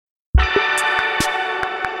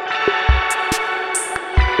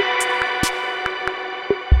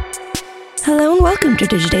Welcome to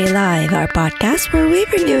Digiday Live, our podcast where we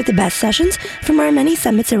bring you the best sessions from our many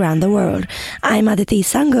summits around the world. I'm Aditi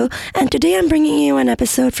Sango, and today I'm bringing you an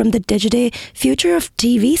episode from the Digiday Future of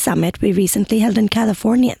TV Summit we recently held in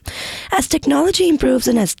California. As technology improves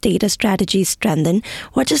and as data strategies strengthen,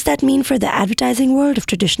 what does that mean for the advertising world of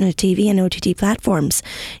traditional TV and OTT platforms?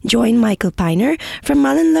 Join Michael Piner from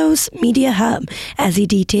MullenLowe's Media Hub as he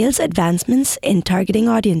details advancements in targeting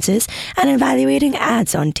audiences and evaluating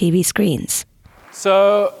ads on TV screens.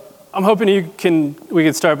 So I'm hoping we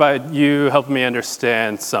can start by you helping me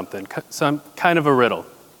understand something, some kind of a riddle.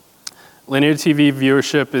 Linear TV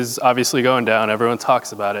viewership is obviously going down. Everyone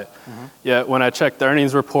talks about it. Yet when I check the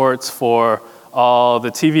earnings reports for all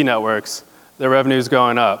the TV networks, their revenue is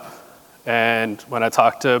going up. And when I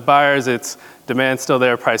talk to buyers, it's demand still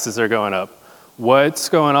there, prices are going up. What's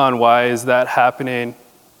going on? Why is that happening?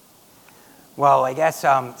 Well, I guess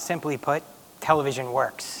simply put, television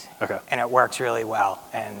works. Okay. And it works really well.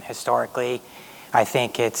 And historically, I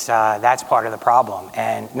think that's part of the problem.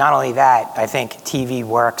 And not only that, I think TV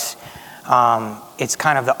works. It's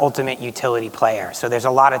kind of the ultimate utility player. So there's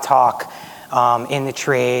a lot of talk in the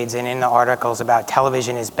trades and in the articles about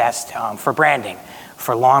television is best for branding,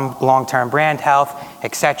 for long-term brand health,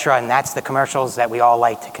 et cetera. And that's the commercials that we all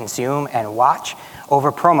like to consume and watch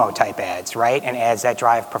over promo type ads, right? And ads that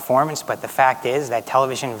drive performance. But the fact is that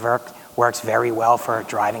television works very well for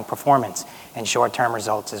driving performance and short-term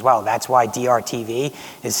results as well. That's why DRTV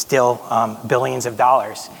is still billions of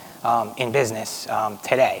dollars in business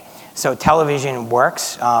today. So television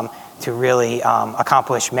works to really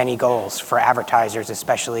accomplish many goals for advertisers,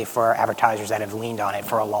 especially for advertisers that have leaned on it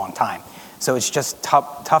for a long time. So it's just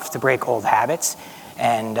tough to break old habits,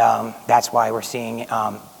 and that's why we're seeing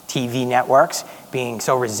TV networks being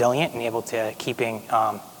so resilient and able to keeping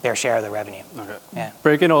their share of the revenue. Okay. Yeah.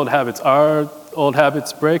 Breaking old habits. Are old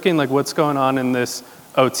habits breaking? Like, what's going on in this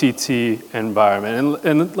OTT environment?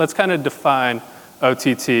 And let's kind of define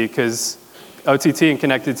OTT, because OTT and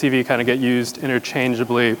connected TV kind of get used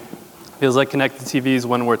interchangeably. Feels like connected TVs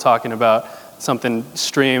when we're talking about something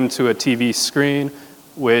streamed to a TV screen,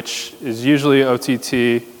 which is usually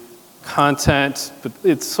OTT content, but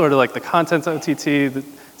it's sort of like the content's OTT, the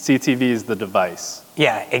CTV is the device.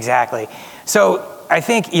 Yeah, exactly. So I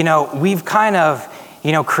think, we've kind of,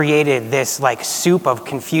 created this like soup of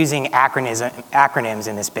confusing acronyms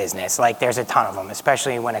in this business. Like there's a ton of them,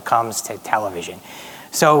 especially when it comes to television.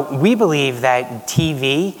 So we believe that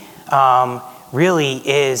TV really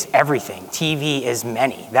is everything. TV is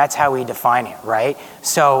many. That's how we define it, right?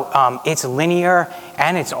 So it's linear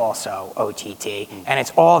and it's also OTT. And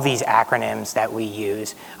it's all these acronyms that we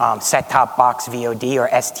use. Set-top box VOD or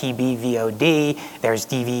STB VOD. There's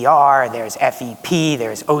DVR, there's FEP,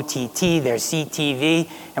 there's OTT, there's CTV.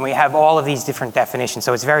 And we have all of these different definitions.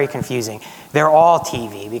 So it's very confusing. They're all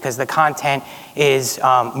TV because the content is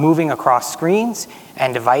moving across screens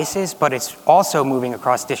and devices, but it's also moving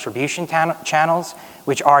across distribution channels,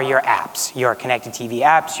 which are your apps, your connected TV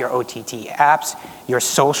apps, your OTT apps, your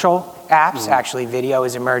social apps. Actually, video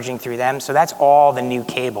is emerging through them. So that's all the new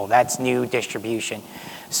cable. That's new distribution.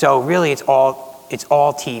 So really, it's all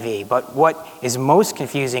TV. But what is most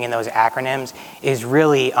confusing in those acronyms is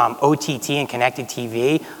really OTT and connected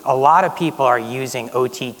TV. A lot of people are using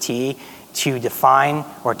OTT to define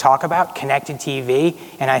or talk about connected TV,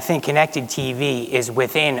 and I think connected TV is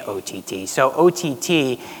within OTT. So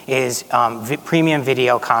OTT is premium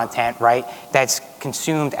video content, right, that's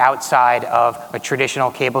consumed outside of a traditional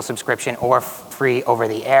cable subscription or free over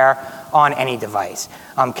the air on any device.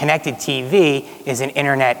 Connected TV is an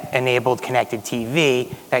internet-enabled connected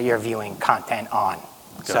TV that you're viewing content on.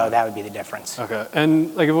 So that would be the difference. Okay,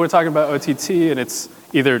 and like if we're talking about OTT and it's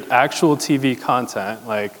either actual TV content,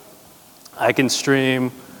 like I can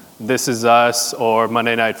stream This Is Us or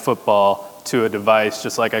Monday Night Football to a device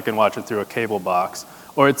just like I can watch it through a cable box.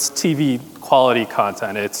 Or it's TV quality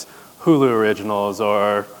content. It's Hulu originals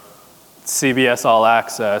or CBS All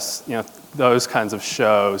Access, those kinds of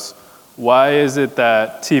shows. Why is it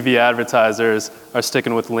that TV advertisers are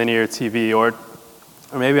sticking with linear TV? Or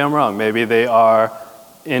maybe I'm wrong. Maybe they are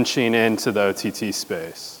inching into the OTT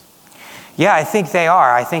space. Yeah, I think they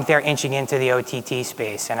are. I think they're inching into the OTT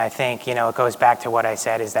space. And I think, it goes back to what I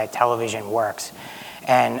said is that television works.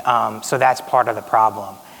 And so that's part of the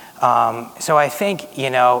problem. So I think,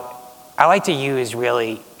 I like to use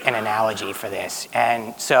really an analogy for this.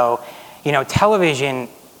 And so, television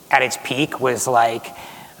at its peak was like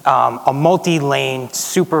a multi-lane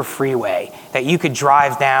super freeway that you could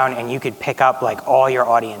drive down and you could pick up like all your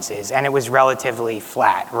audiences, and it was relatively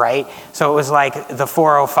flat, right? So it was like the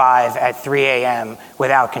 405 at 3 a.m.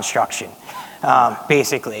 without construction.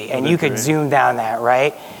 basically, and you could zoom down that,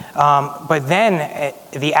 right? But then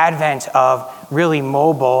the advent of really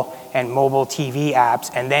mobile and mobile TV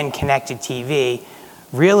apps and then connected TV,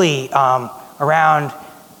 really around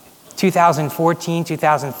 2014,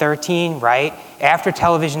 2013, right? After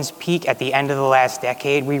television's peak at the end of the last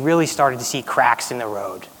decade, we really started to see cracks in the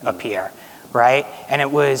road appear, right? And it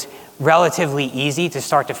was relatively easy to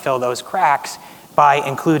start to fill those cracks by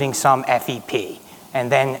including some FEP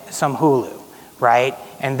and then some Hulu, right?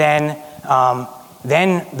 And then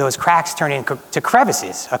those cracks turned into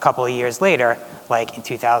crevices a couple of years later, like in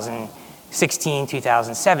 2016,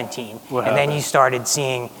 2017. And then you started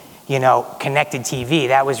seeing, connected TV.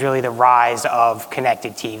 That was really the rise of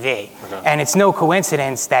connected TV. Okay. And it's no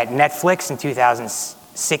coincidence that Netflix in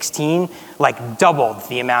 2016 doubled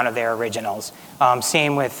the amount of their originals.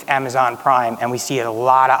 Same with Amazon Prime, and we see a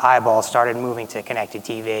lot of eyeballs started moving to connected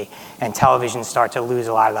TV, and television started to lose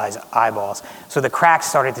a lot of those eyeballs. So the cracks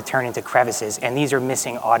started to turn into crevices, and these are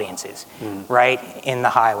missing audiences, right, in the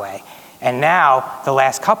highway. And now, the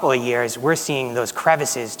last couple of years, we're seeing those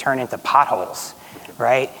crevices turn into potholes,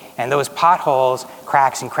 right? And those potholes,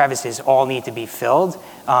 cracks, and crevices all need to be filled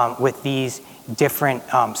with these different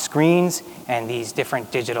screens and these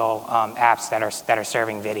different digital apps that are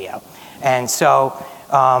serving video. And so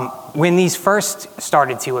when these first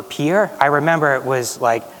started to appear, I remember it was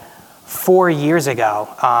 4 years ago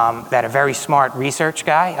that a very smart research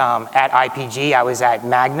guy at IPG, I was at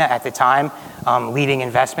Magna at the time, leading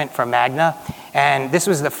investment for Magna, and this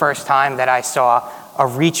was the first time that I saw a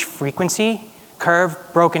reach frequency curve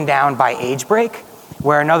broken down by age break,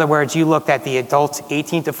 where in other words, you looked at the adults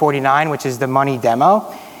 18 to 49, which is the money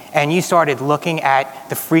demo, and you started looking at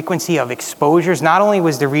the frequency of exposures. Not only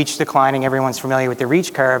was the reach declining, everyone's familiar with the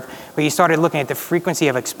reach curve, but you started looking at the frequency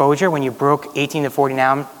of exposure when you broke 18 to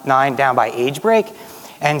 49 down by age break.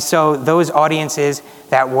 And so those audiences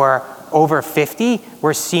that were over 50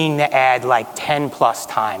 were seeing the ad 10 plus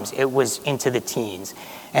times. It was into the teens.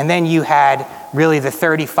 And then you had really the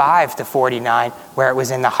 35 to 49 where it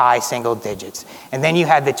was in the high single digits. And then you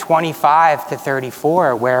had the 25 to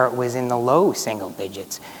 34 where it was in the low single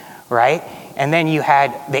digits, right? And then you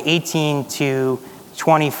had the 18 to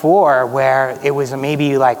 24 where it was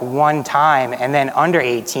maybe one time, and then under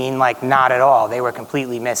 18, not at all. They were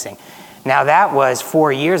completely missing. Now that was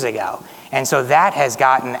 4 years ago. And so that has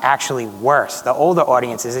gotten actually worse. The older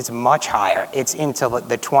audiences, it's much higher. It's into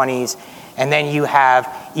the 20s. And then you have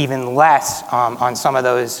even less on some of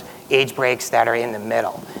those age breaks that are in the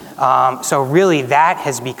middle. So really that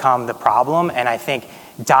has become the problem. And I think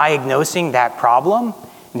diagnosing that problem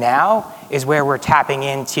now is where we're tapping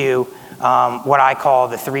into what I call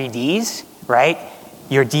the 3Ds, right?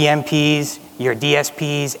 Your DMPs, your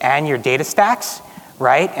DSPs, and your data stacks,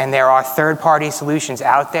 right? And there are third-party solutions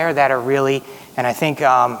out there that are really, and I think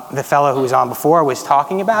the fellow who was on before was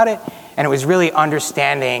talking about it, and it was really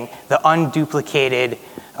understanding the unduplicated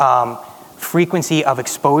frequency of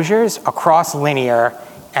exposures across linear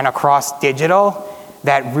and across digital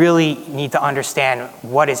that really need to understand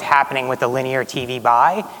what is happening with the linear TV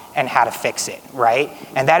buy and how to fix it, right?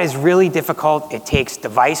 And that is really difficult. It takes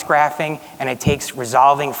device graphing, and it takes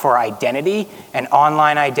resolving for identity, an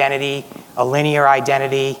online identity, a linear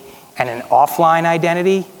identity, and an offline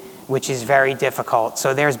identity, which is very difficult.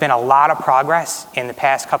 So there's been a lot of progress in the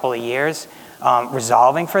past couple of years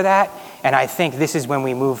resolving for that. And I think this is when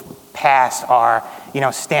we move past our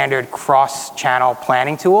standard cross-channel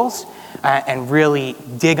planning tools and really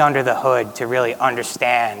dig under the hood to really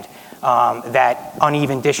understand that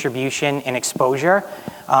uneven distribution and exposure.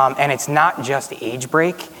 And it's not just age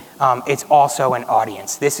break, it's also an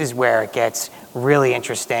audience. This is where it gets really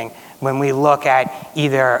interesting when we look at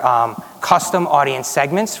either custom audience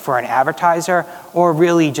segments for an advertiser, or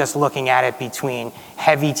really just looking at it between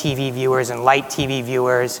heavy TV viewers and light TV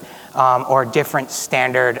viewers, or different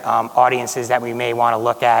standard audiences that we may want to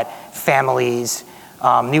look at, families,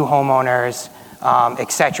 new homeowners,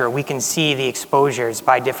 et cetera. We can see the exposures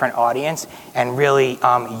by different audience and really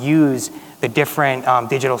use the different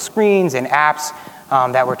digital screens and apps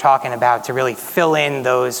that we're talking about to really fill in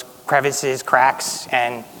those crevices, cracks,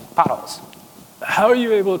 and potholes. How are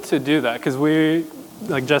you able to do that? Because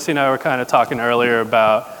Jesse and I were kind of talking earlier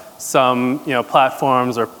about some,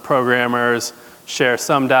 platforms or programmers share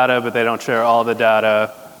some data, but they don't share all the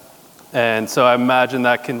data. And so I imagine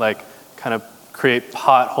that can kind of create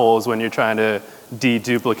potholes when you're trying to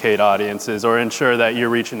deduplicate audiences or ensure that you're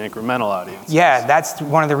reaching incremental audiences. Yeah, that's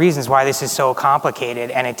one of the reasons why this is so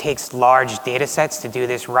complicated, and it takes large data sets to do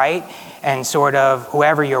this right. And sort of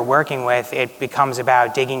whoever you're working with, it becomes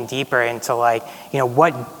about digging deeper into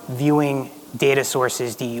what viewing data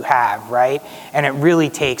sources do you have, right? And it really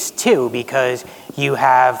takes two, because you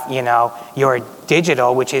have, your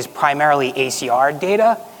digital, which is primarily ACR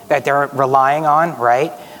data that they're relying on,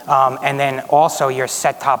 right? And then also your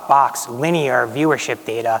set-top box linear viewership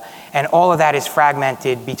data. And all of that is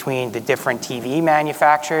fragmented between the different TV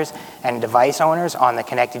manufacturers and device owners on the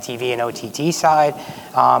connected TV and OTT side.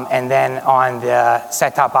 And then on the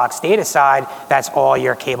set-top box data side, that's all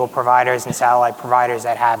your cable providers and satellite providers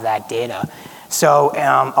that have that data. So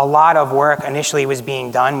a lot of work initially was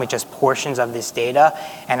being done with just portions of this data,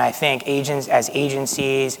 and I think agencies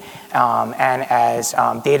and as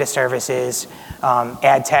data services,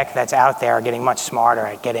 ad tech that's out there are getting much smarter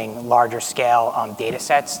at getting larger scale data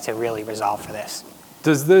sets to really resolve for this.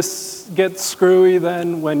 Does this get screwy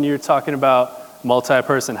then when you're talking about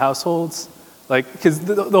multi-person households? Like, because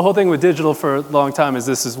the whole thing with digital for a long time is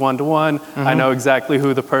this is one-to-one. Mm-hmm. I know exactly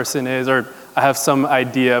who the person is, or I have some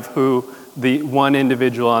idea of who the one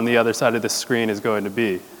individual on the other side of the screen is going to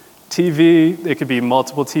be. TV, it could be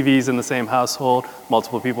multiple TVs in the same household,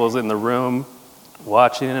 multiple people in the room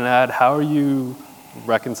watching an ad. How are you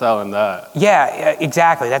reconciling that? Yeah,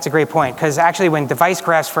 exactly. That's a great point. Because actually when device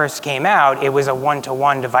graphs first came out, it was a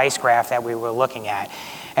one-to-one device graph that we were looking at.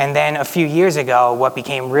 And then a few years ago, what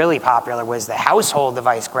became really popular was the household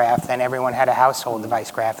device graph. Then everyone had a household device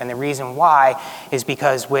graph. And the reason why is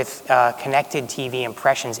because with connected TV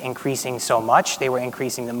impressions increasing so much, they were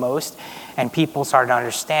increasing the most, and people started to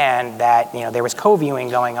understand that there was co-viewing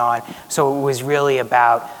going on. So it was really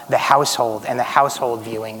about the household and the household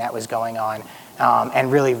viewing that was going on. And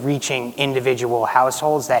really reaching individual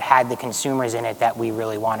households that had the consumers in it that we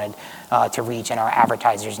really wanted to reach and our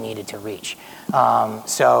advertisers needed to reach. And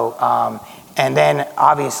then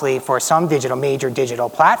obviously for some major digital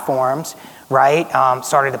platforms, right,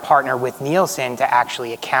 started to partner with Nielsen to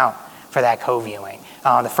actually account for that co-viewing.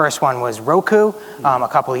 The first one was Roku a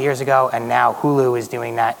couple of years ago, and now Hulu is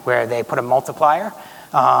doing that, where they put a multiplier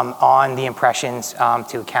on the impressions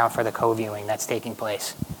to account for the co-viewing that's taking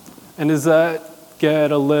place. And does that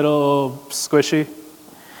get a little squishy?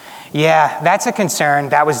 Yeah, that's a concern.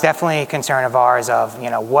 That was definitely a concern of ours of,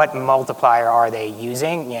 what multiplier are they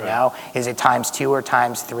using? Right. Is it ×2 or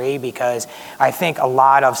 ×3? Because I think a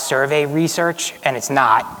lot of survey research, and it's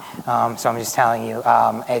not, so I'm just telling you,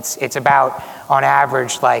 it's about, on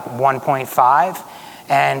average, like 1.5.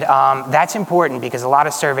 And that's important because a lot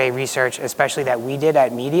of survey research, especially that we did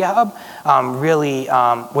at MediaHub, really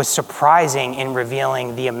was surprising in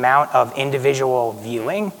revealing the amount of individual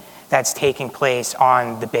viewing that's taking place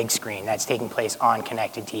on the big screen, that's taking place on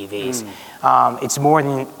connected TVs. It's more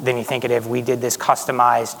than you think it is. We did this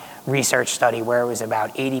customized research study where it was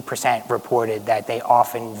about 80% reported that they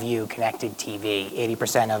often view connected TV,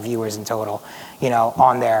 80% of viewers in total,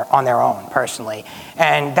 on their own personally.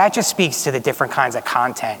 And that just speaks to the different kinds of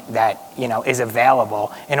content that, is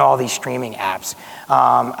available in all these streaming apps.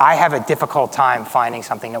 I have a difficult time finding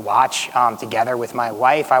something to watch together with my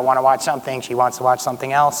wife. I want to watch something, she wants to watch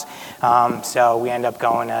something else. So we end up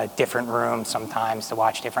going to different rooms sometimes to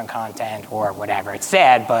watch different content or whatever. It's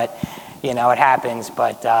sad, but it happens.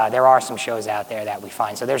 But there are some shows out there that we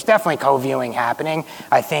find. So there's definitely co-viewing happening.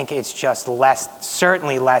 I think it's just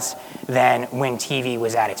certainly less than when TV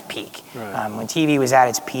was at its peak. Right. When TV was at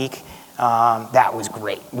its peak, that was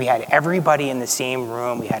great. We had everybody in the same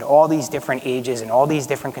room. We had all these different ages and all these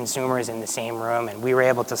different consumers in the same room, and we were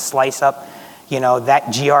able to slice up, that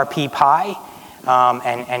GRP pie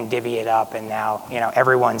and divvy it up. And now,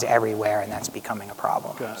 everyone's everywhere, and that's becoming a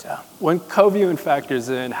problem. So. When co-viewing factors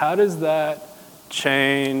in, how does that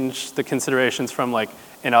change the considerations from like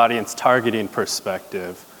an audience targeting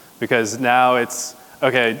perspective? Because now it's,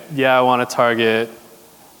 okay, yeah, I want to target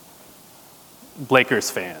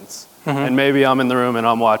Lakers fans. Mm-hmm. And maybe I'm in the room and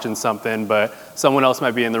I'm watching something, but someone else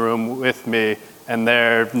might be in the room with me and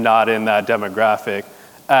they're not in that demographic.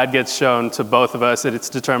 Ad gets shown to both of us, and it's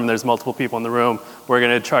determined there's multiple people in the room. We're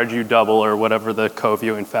going to charge you double or whatever the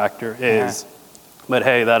co-viewing factor is. Yeah. But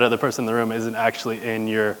hey, that other person in the room isn't actually in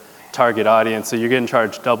your target audience, so you're getting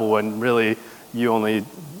charged double when really you only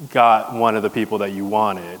got one of the people that you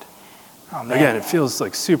wanted. Oh, man. Again, it feels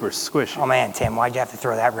like super squishy. Oh man, Tim, why'd you have to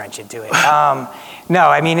throw that wrench into it? No,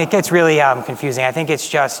 I mean, it gets really confusing. I think it's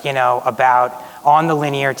just, about on the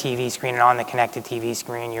linear TV screen and on the connected TV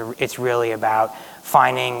screen, it's really about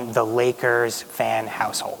finding the Lakers fan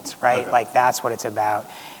households, right? Okay. Like that's what it's about.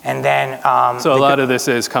 And then so a lot of this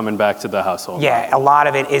is coming back to the household. Yeah, a lot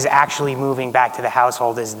of it is actually moving back to the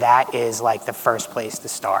household. That is like the first place to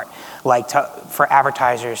start. Like for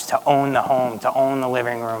advertisers to own the home, to own the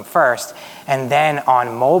living room first, and then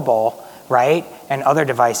on mobile, right, and other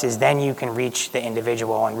devices, then you can reach the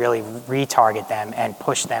individual and really retarget them and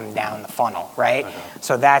push them down the funnel, right?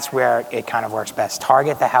 So that's where it kind of works best.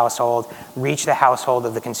 Target the household, reach the household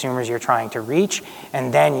of the consumers you're trying to reach,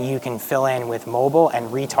 and then you can fill in with mobile and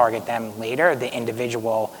retarget them later, the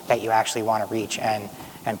individual that you actually want to reach, and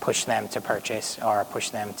push them to purchase or push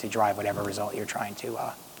them to drive whatever result you're trying to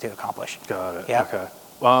accomplish. Got it. Yeah.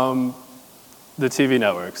 Okay. The TV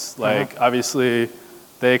networks, like obviously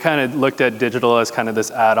they kind of looked at digital as kind of this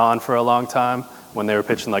add-on for a long time when they were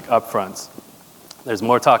pitching like upfronts. There's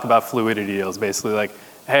more talk about fluidity deals, basically like,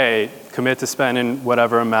 hey, commit to spending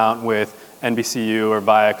whatever amount with NBCU or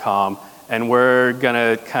Viacom, and we're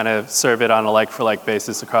gonna kind of serve it on a like-for-like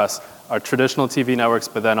basis across our traditional TV networks,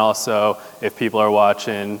 but then also if people are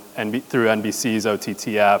watching through NBC's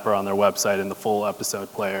OTT app or on their website in the full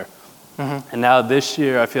episode player. And now this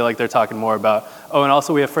year, I feel like they're talking more about, and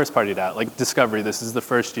also we have first-party data, like Discovery. This is the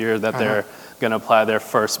first year that they're going to apply their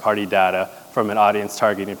first-party data from an audience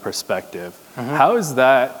targeting perspective. How is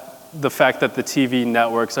that, the fact that the TV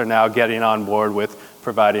networks are now getting on board with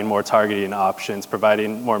providing more targeting options,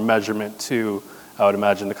 providing more measurement to, I would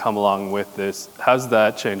imagine, to come along with this, how's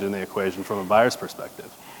that changing the equation from a buyer's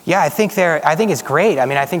perspective? Yeah, I think it's great. I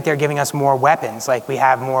mean, I think they're giving us more weapons. Like we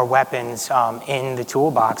have more weapons in the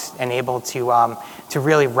toolbox and able to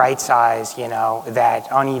really right-size, that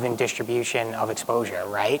uneven distribution of exposure,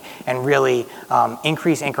 right? And really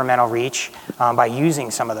increase incremental reach by using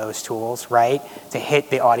some of those tools, right? To hit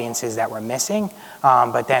the audiences that we're missing,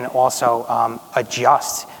 but then also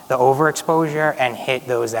adjust the overexposure and hit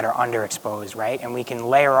those that are underexposed, right? And we can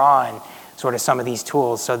layer on sort of some of these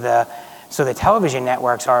tools. So the television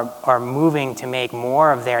networks are moving to make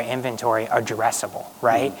more of their inventory addressable,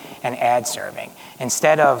 right? And ad serving.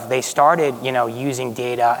 Instead of, they started, using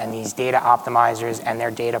data and these data optimizers and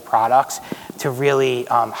their data products to really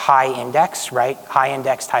high index, right? High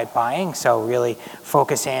index type buying. So really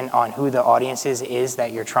focus in on who the audiences is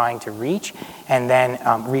that you're trying to reach, and then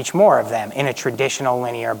reach more of them in a traditional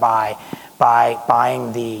linear buy, by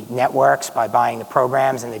buying the networks, by buying the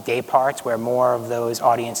programs and the day parts where more of those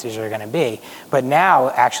audiences are going to be. But now,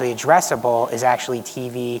 actually addressable is actually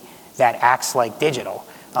TV that acts like digital.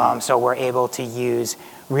 So we're able to use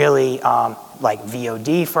really like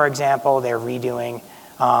VOD, for example. They're redoing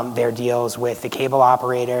their deals with the cable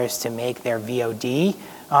operators to make their VOD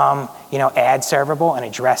ad servable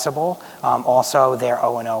and addressable. Also their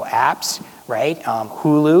O&O apps, right?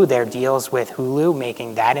 Hulu, their deals with Hulu,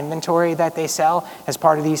 making that inventory that they sell as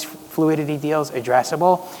part of these fluidity deals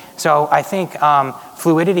addressable. So I think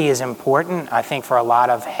fluidity is important, I think, for a lot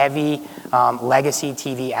of heavy legacy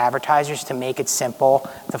TV advertisers to make it simple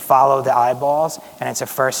to follow the eyeballs, and it's a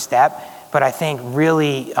first step. But I think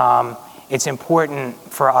really it's important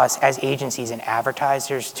for us as agencies and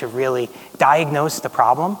advertisers to really diagnose the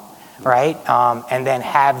problem, right? And then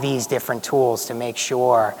have these different tools to make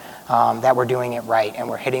sure that we're doing it right and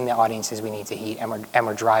we're hitting the audiences we need to hit, and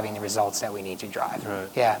we're driving the results that we need to drive. Right.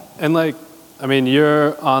 Yeah. And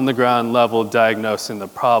you're on the ground level diagnosing the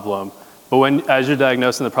problem, but as you're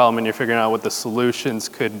diagnosing the problem and you're figuring out what the solutions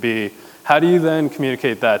could be, how do you then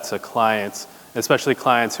communicate that to clients, especially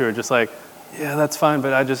clients who are just like, yeah, that's fine,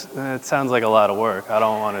 but it sounds like a lot of work. I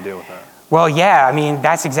don't want to deal with that. Well, yeah,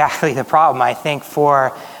 that's exactly the problem. I think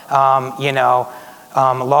for,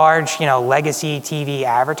 large, legacy TV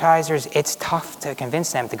advertisers, it's tough to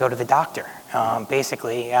convince them to go to the doctor.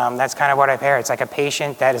 Basically, that's kind of what I've heard. It's like a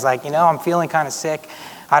patient that is like, I'm feeling kind of sick.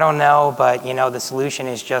 I don't know, but the solution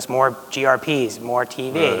is just more GRPs, more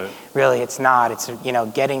TV. Right. Really, it's not. It's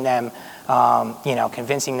getting them,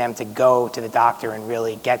 convincing them to go to the doctor and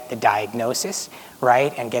really get the diagnosis,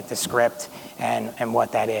 right, and get the script and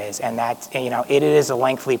what that is. And that it is a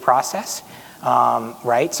lengthy process.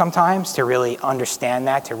 Right, sometimes to really understand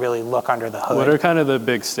that, to really look under the hood. What are kind of the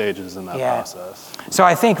big stages in that process? So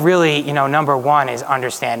I think really, number one is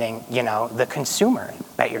understanding, the consumer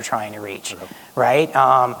that you're trying to reach, right?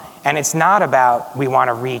 And it's not about we want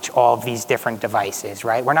to reach all of these different devices,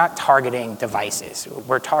 right? We're not targeting devices.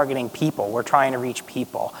 We're targeting people. We're trying to reach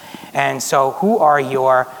people. And so who are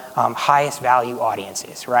your highest value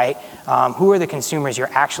audiences, right? Who are the consumers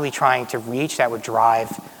you're actually trying to reach that would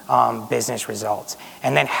drive business results?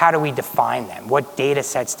 And then how do we define them? What data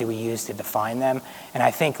sets do we use to define them? And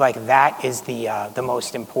I think that is the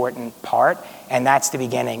most important part, and that's the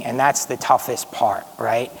beginning, and that's the toughest part,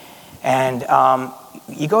 right? And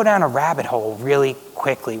you go down a rabbit hole really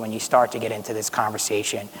quickly when you start to get into this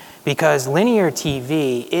conversation, because linear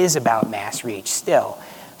TV is about mass reach still.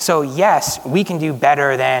 So yes, we can do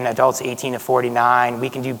better than adults 18 to 49. We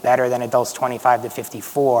can do better than adults 25 to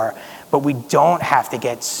 54, but we don't have to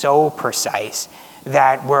get so precise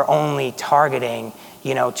that we're only targeting,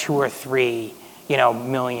 2 or 3,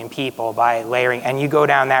 million people by layering. And you go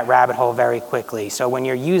down that rabbit hole very quickly. So when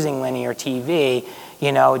you're using linear TV,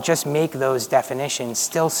 just make those definitions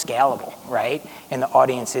still scalable, right, in the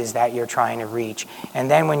audiences that you're trying to reach. And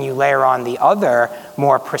then when you layer on the other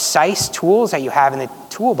more precise tools that you have in the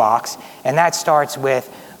toolbox, and that starts with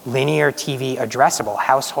linear TV addressable,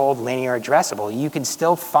 household linear addressable, you can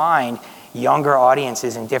still find younger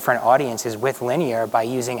audiences and different audiences with linear by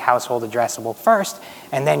using household addressable first,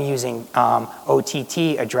 and then using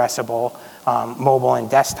OTT addressable, mobile and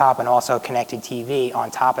desktop, and also connected TV on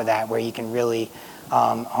top of that, where you can really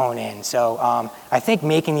hone in. So I think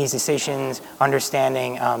making these decisions,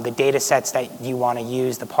 understanding the data sets that you want to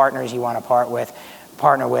use, the partners you want to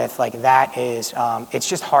partner with, like that is, it's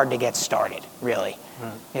just hard to get started, really.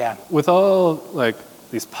 Right. Yeah. With all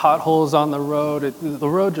these potholes on the road, the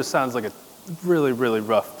road just sounds like a really, really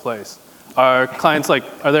rough place. Are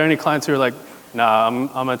there any clients who are like, nah, I'm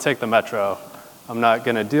gonna take the metro, I'm not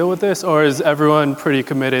gonna deal with this? Or is everyone pretty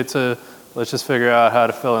committed to, let's just figure out how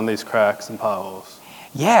to fill in these cracks and potholes?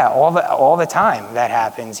 Yeah, all the time that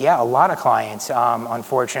happens. Yeah, a lot of clients,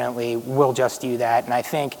 unfortunately, will just do that. And I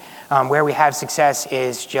think where we have success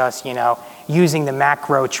is just, using the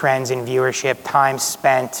macro trends in viewership, time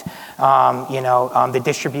spent, the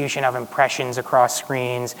distribution of impressions across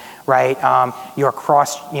screens, right? Your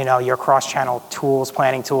cross-channel tools,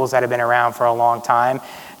 planning tools that have been around for a long time,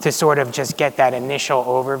 to sort of just get that initial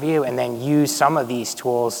overview, and then use some of these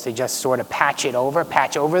tools to just sort of patch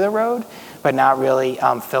over the road, but not really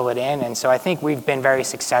fill it in. And so I think we've been very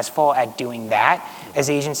successful at doing that as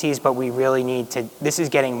agencies, but we really need to, this is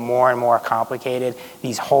getting more and more complicated.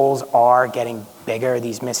 These holes are getting bigger,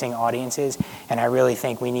 these missing audiences, and I really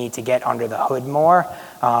think we need to get under the hood more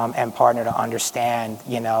and partner to understand,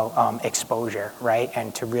 exposure, right?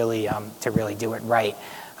 And to really do it right.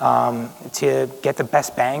 To get the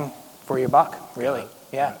best bang for your buck, really.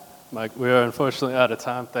 Yeah. Mike, we are unfortunately out of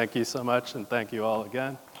time. Thank you so much, and thank you all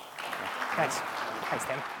again. Thanks. Thanks,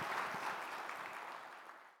 Tim.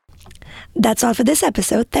 That's all for this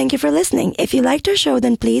episode. Thank you for listening. If you liked our show,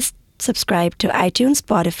 then please subscribe to iTunes,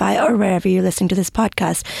 Spotify, or wherever you're listening to this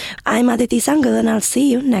podcast. I'm Aditi Sangal, and I'll see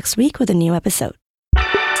you next week with a new episode.